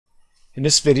In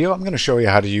this video, I'm going to show you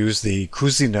how to use the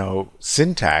Cousino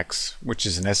syntax, which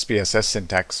is an SPSS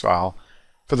syntax file,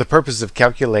 for the purpose of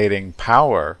calculating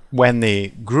power when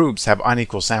the groups have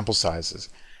unequal sample sizes.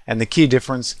 And the key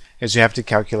difference is you have to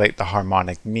calculate the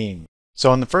harmonic mean.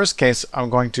 So in the first case, I'm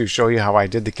going to show you how I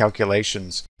did the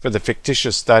calculations for the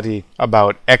fictitious study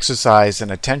about exercise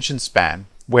and attention span,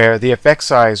 where the effect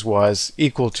size was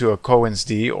equal to a Cohen's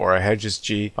d, or a Hedges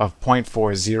g, of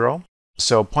 0.40.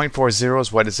 So 0.40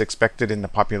 is what is expected in the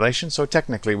population, so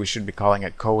technically we should be calling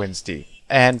it Cohen's d.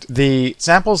 And the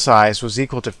sample size was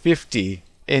equal to 50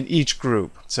 in each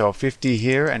group. So 50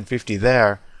 here and 50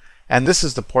 there. And this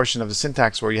is the portion of the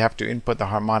syntax where you have to input the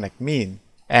harmonic mean.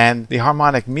 And the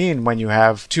harmonic mean, when you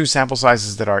have two sample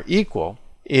sizes that are equal,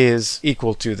 is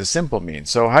equal to the simple mean.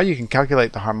 So how you can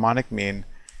calculate the harmonic mean,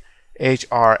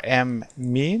 HRM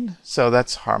mean, so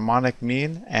that's harmonic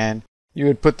mean, and you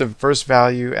would put the first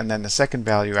value and then the second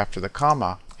value after the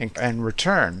comma and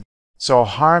return. So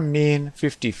harm mean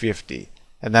 50-50.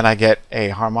 And then I get a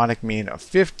harmonic mean of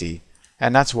 50.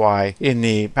 And that's why in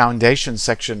the foundation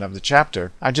section of the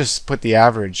chapter, I just put the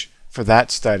average for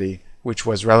that study, which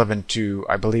was relevant to,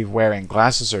 I believe, wearing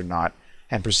glasses or not,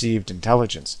 and perceived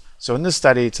intelligence. So in this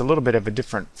study, it's a little bit of a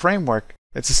different framework.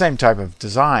 It's the same type of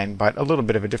design, but a little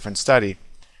bit of a different study.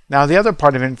 Now the other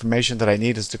part of information that I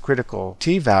need is the critical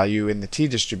t-value in the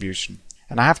t-distribution.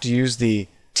 And I have to use the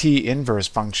t-inverse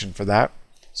function for that.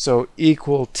 So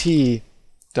equal t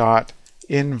dot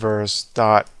inverse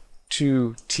dot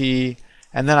 2t,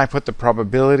 and then I put the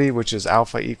probability, which is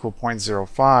alpha equal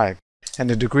 0.05, and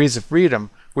the degrees of freedom,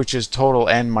 which is total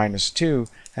n minus 2,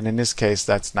 and in this case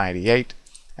that's 98.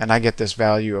 And I get this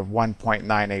value of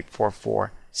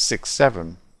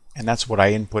 1.984467, and that's what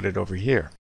I inputted over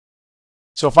here.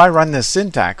 So if I run this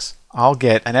syntax, I'll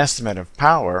get an estimate of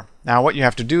power. Now what you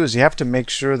have to do is you have to make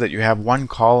sure that you have one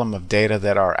column of data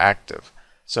that are active.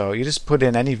 So you just put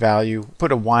in any value,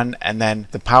 put a 1, and then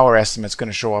the power estimate is going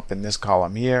to show up in this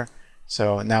column here.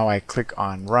 So now I click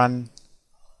on Run,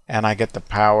 and I get the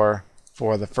power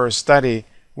for the first study,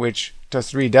 which to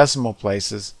 3 decimal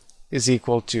places is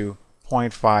equal to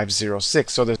 0.506.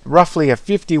 So there's roughly a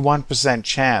 51%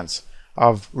 chance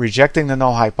of rejecting the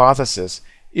null hypothesis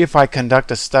if I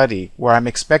conduct a study where I'm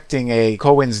expecting a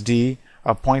Cohen's d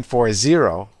of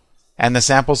 0.40 and the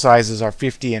sample sizes are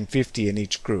 50 and 50 in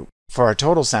each group for a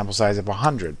total sample size of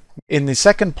 100. In the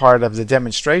second part of the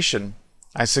demonstration,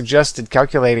 I suggested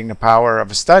calculating the power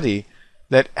of a study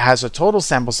that has a total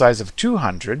sample size of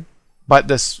 200, but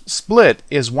the split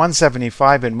is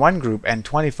 175 in one group and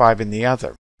 25 in the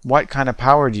other. What kind of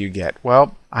power do you get?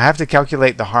 Well, I have to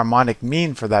calculate the harmonic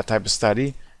mean for that type of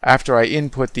study after I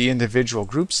input the individual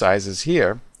group sizes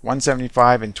here,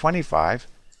 175 and 25.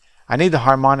 I need the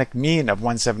harmonic mean of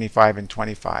 175 and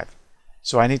 25.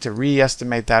 So I need to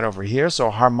re-estimate that over here.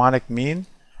 So harmonic mean,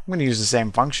 I'm going to use the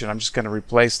same function. I'm just going to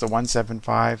replace the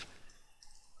 175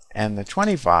 and the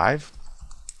 25.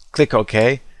 Click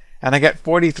OK, and I get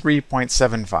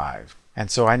 43.75. And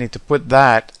so I need to put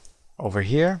that over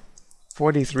here,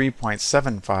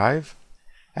 43.75.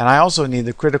 And I also need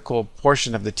the critical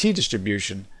portion of the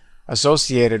t-distribution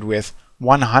associated with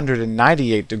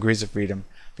 198 degrees of freedom,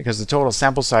 because the total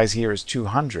sample size here is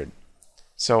 200.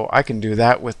 So I can do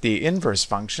that with the inverse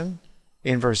function,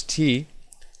 inverse t,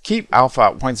 keep alpha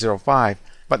at 0.05,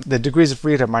 but the degrees of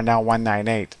freedom are now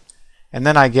 198. And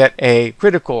then I get a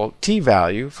critical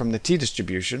t-value from the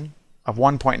t-distribution of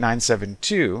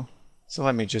 1.972. So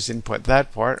let me just input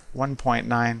that part,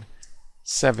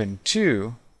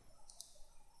 1.972.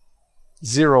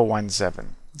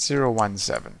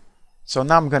 0.17. So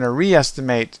now I'm going to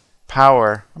re-estimate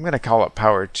power. I'm going to call it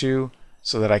power 2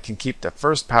 so that I can keep the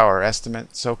first power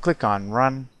estimate. So click on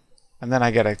Run, and then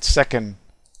I get a second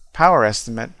power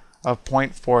estimate of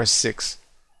 0.46.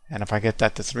 And if I get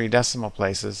that to 3 decimal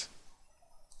places,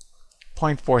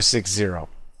 0.460.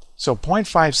 So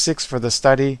 0.56 for the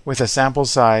study with a sample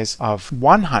size of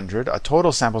 100, a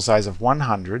total sample size of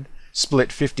 100, split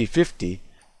 50-50.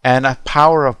 And a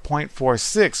power of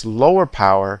 0.46, lower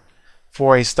power,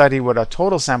 for a study with a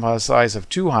total sample size of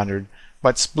 200,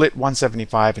 but split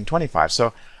 175 and 25.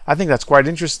 So I think that's quite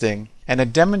interesting, and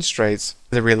it demonstrates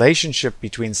the relationship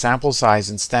between sample size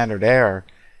and standard error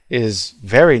is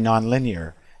very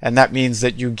nonlinear. And that means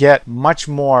that you get much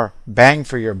more bang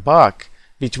for your buck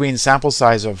between sample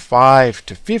size of 5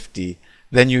 to 50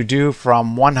 than you do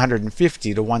from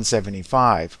 150 to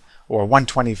 175, or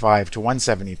 125 to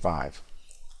 175.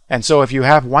 And so if you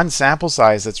have one sample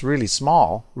size that's really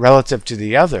small relative to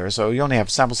the other, so you only have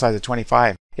sample size of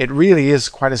 25, it really is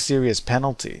quite a serious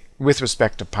penalty with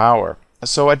respect to power.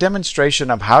 So a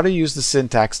demonstration of how to use the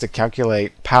syntax to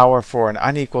calculate power for an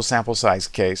unequal sample size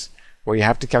case, where you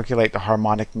have to calculate the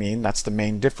harmonic mean, that's the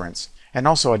main difference, and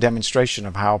also a demonstration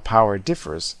of how power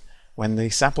differs when the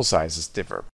sample sizes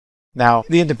differ. Now,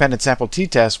 the independent sample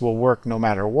t-test will work no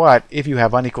matter what. If you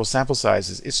have unequal sample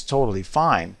sizes, it's totally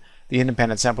fine. The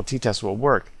independent sample t-test will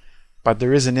work, but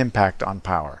there is an impact on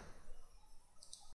power.